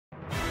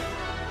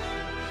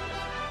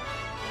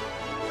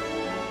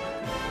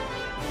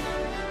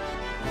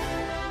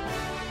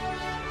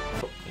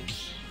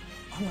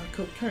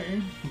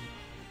cocaine.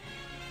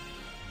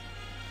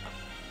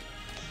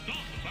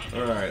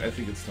 Alright, I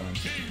think it's time.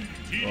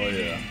 Oh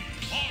yeah.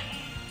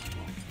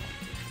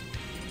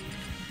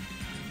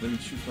 Let me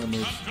choose my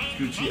most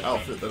Gucci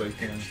outfit that I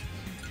can.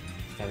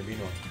 Gotta be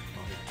normal.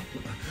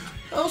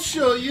 I'll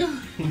show you.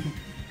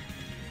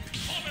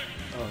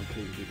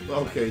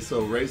 Okay,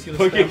 so Ray's gonna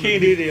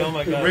spam oh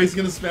my god. Ray's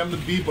gonna spam the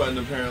B button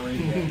apparently.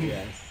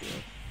 Yes.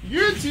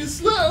 You're too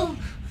slow.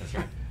 That's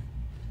right.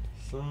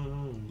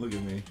 Look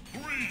at me.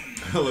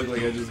 I look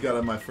like I just got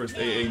on my first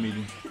AA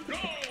meeting.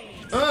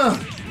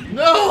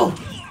 No!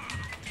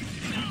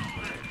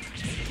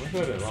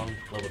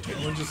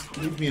 Everyone just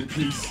leave me in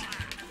peace.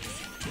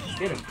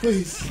 Get him.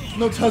 Please,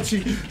 no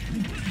touching.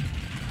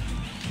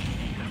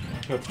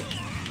 Of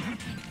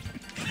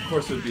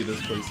course it would be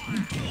this place.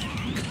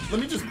 Let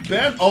me just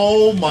ban.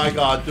 Oh my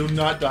god, do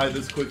not die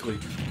this quickly.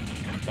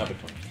 Stop it.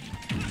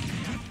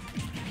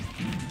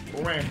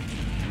 Ram.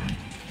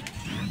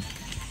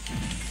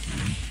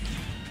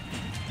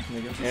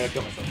 Yeah,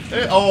 kill myself.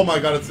 Hey, oh my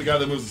god, it's the guy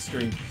that moves the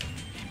screen.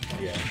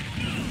 Yeah.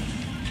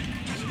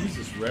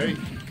 Jesus, Ray.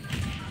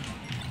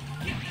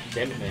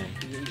 Damn it, man.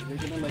 Move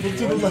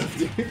to the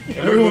left.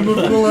 Everyone move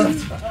to the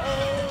left.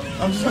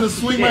 I'm just gonna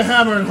swing my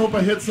hammer and hope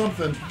I hit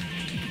something.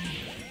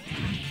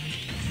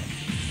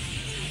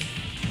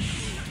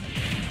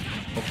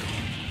 Okay.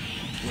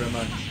 Where am I?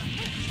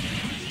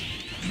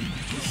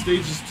 The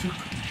stage is too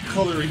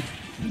colory.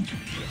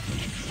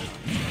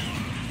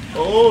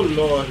 Oh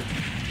lord.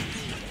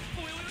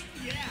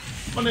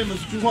 My name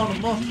is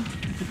Juana.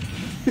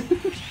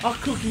 I'll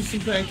cook you some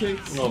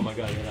pancakes. Oh my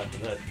god, you're not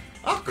for that.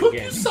 I'll cook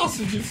you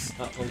sausages.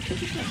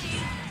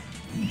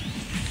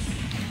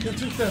 Yeah,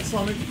 take that,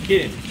 Sonic.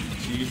 get him.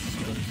 Jesus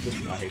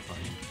Christ. I hate fun.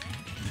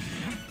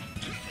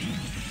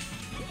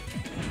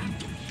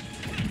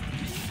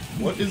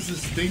 What is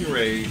this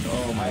stingray?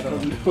 Oh my god. I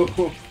don't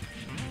know.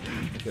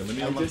 Okay, let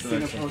me I unlock just the seen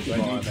a next one.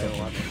 Pokeball and I don't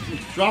want it.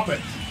 Drop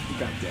it!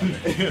 God damn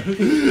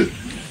it.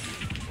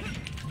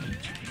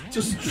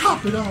 Just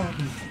drop it on!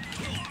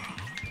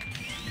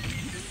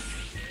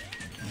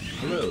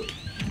 Hello.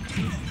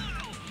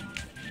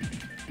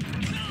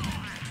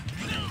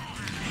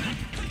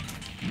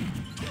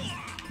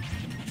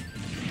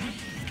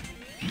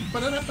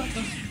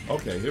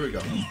 Okay, here we go.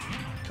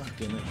 God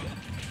damn it.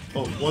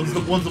 Oh,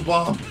 one's a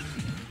bomb.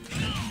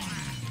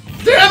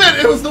 Damn it!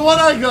 It was the one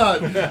I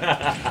got!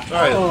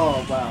 Alright.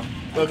 Oh, wow.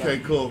 Okay,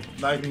 cool.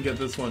 Now I can get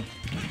this one.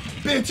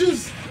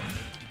 Bitches!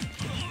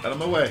 Out of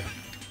my way.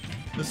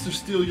 Mr.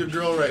 Steal Your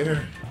Girl right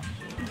here.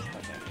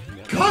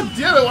 God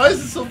damn it, why is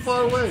it so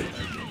far away?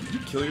 Did you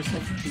kill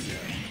yourself?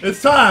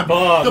 It's time!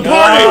 Fuck, The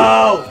party!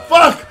 no!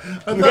 Fuck!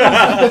 I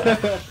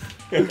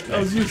thought that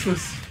was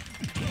useless.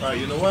 Alright,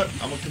 you know what?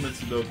 I'm gonna commit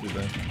Sudoku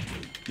then.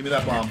 Give me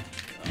that bomb.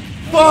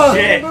 Fuck!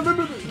 Shit.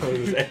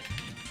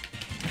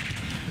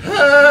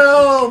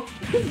 Help!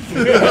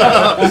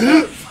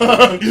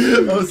 Fuck!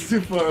 I was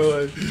too far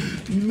away.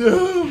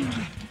 No!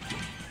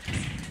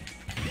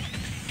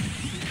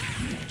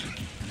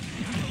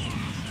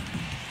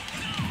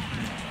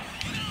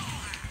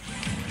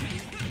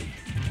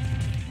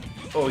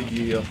 Oh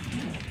yeah.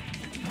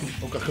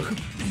 Okay.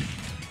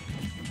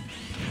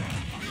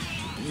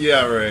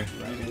 Yeah, Ray.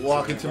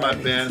 Walk into my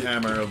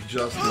banhammer of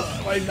justice.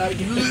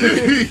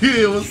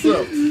 Yeah, what's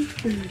up?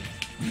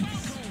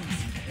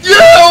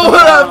 Yeah,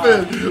 what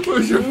happened?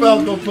 Where's your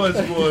Falcon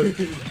Punch, boy?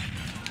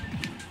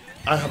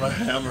 I have a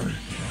hammer.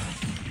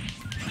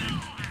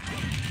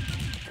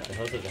 What the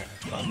hell is that?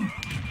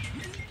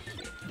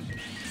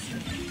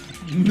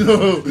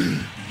 No.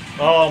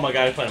 Oh my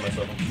god, I planted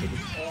myself. I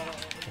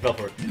fell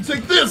for it.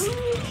 Take this.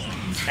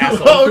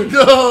 Asshole. Oh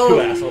no.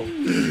 You asshole.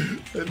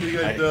 I think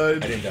I died.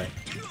 I didn't die.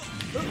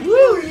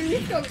 Woo! You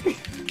got me.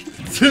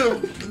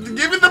 Dude,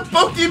 give me the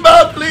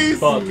Pokeball, please.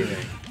 Fuck me.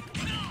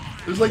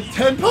 There's like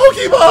 10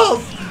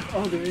 Pokeballs.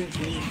 Oh, there is.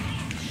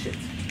 Shit.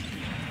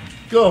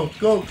 Go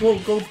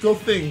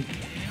thing.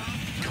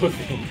 Good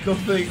thing. Go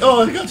thing.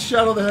 Oh, I got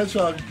Shadow the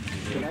Hedgehog.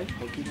 Can I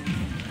Pokemon?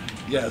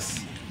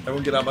 Yes.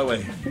 Everyone get out of my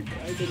way.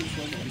 Why did it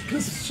so much?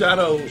 Because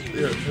Shadow...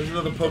 Here, there's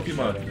another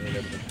Pokemon.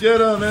 Get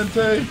him,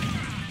 Entei.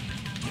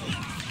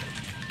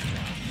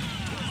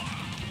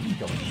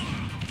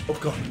 Oh,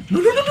 God. No.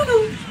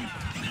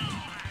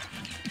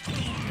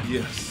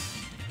 Yes.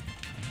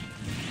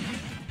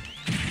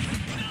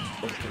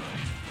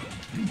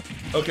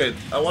 Okay,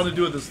 I want to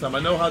do it this time. I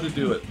know how to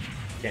do it.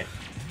 Okay.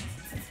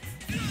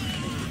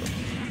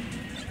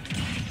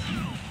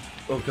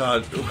 Oh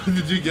God,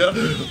 did you get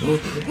it?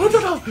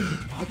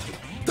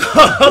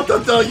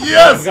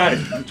 Yes! Got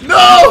it.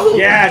 No!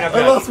 Yeah,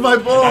 I lost my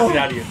ball. Knocked it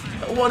out of you.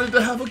 I wanted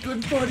to have a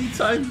good party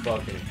time.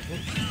 Fuck it.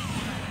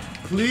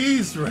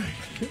 Please, Ray.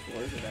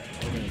 Where is it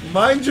at?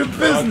 Mind your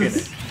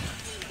business.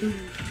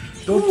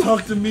 Don't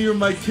talk to me or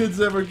my kids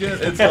ever again.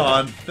 It's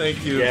gone.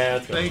 Thank you. Yeah,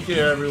 it's gone. Thank you,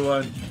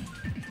 everyone.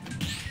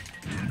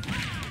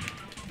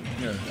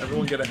 Here,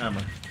 everyone get a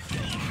hammer.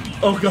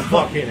 Oh God.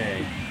 Fucking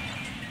A.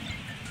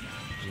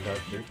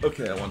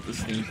 Okay, I want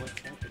this thing.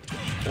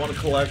 I want to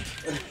collect.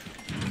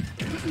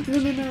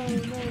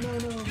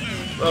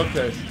 No.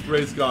 Okay,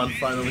 Ray's gone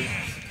finally.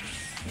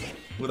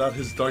 Without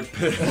his dark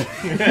pit.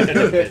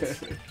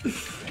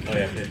 Oh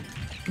yeah, pit.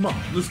 Come on,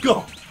 let's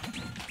go.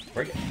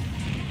 Break it.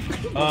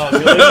 Oh,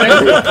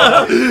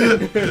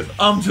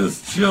 I'm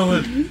just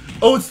chilling.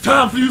 Oh, it's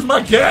time to use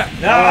my cat.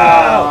 no!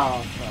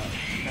 Oh,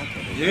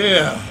 fuck.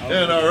 Yeah,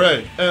 and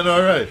alright, and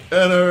alright,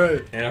 and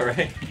alright. And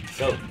alright,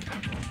 go.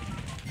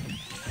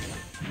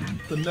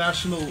 The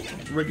National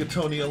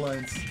Rigatoni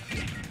Alliance.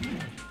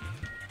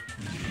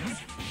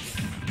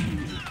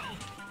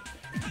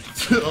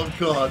 Oh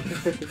god.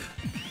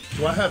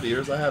 Do I have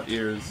ears? I have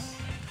ears.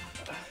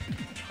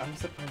 I'm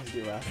surprised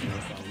you asked me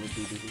this song with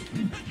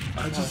Dedede.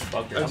 I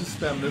just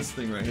spam this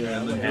thing right here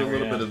and then Yeah, do a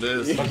little bit of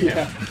this.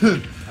 Yeah.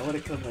 I would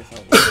have killed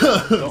myself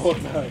the whole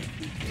time.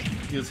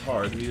 He is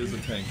hard. He is a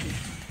tank.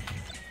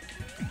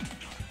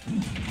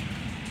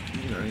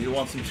 You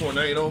want some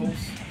tornadoes?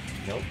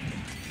 Nope.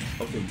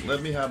 Okay,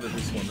 let me have it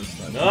this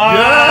time. No!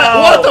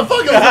 Yeah! What the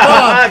fuck is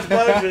that?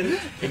 Explosion!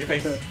 In your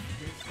face.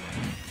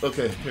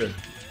 Okay, here.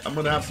 I'm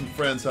gonna have some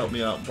friends help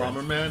me out.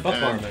 Bomberman Fuck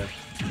and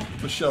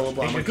Bomberman. Michelle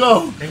Obama.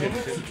 Go!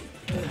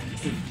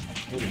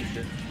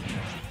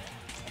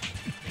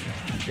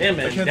 Damn,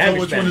 man. I can't Damn, tell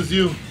you're which one spamming. is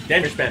you.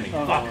 Damn, you're spamming.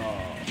 Fuck.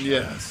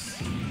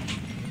 Yes.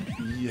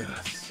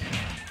 Yes.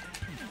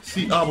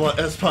 Si habla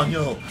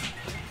español.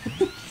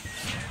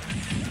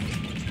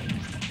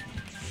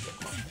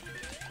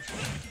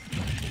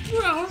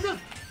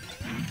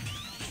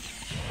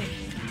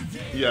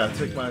 Yeah,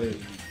 take my...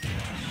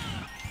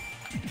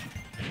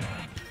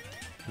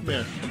 Come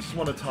here. I just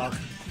want to talk.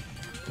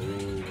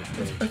 Ooh,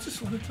 I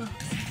just want to talk.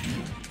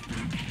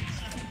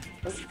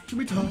 Can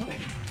we talk?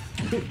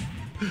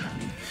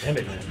 damn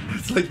it, man.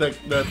 It's like that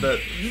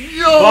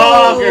Yo!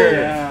 Bonker!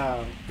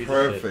 Yeah.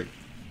 Perfect.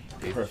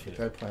 Piece of Perfect.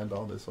 shit. I planned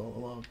all this all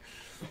along.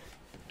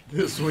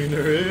 This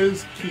winner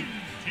is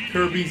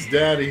Kirby's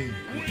daddy.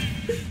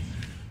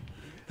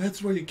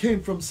 That's where you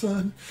came from,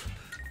 son.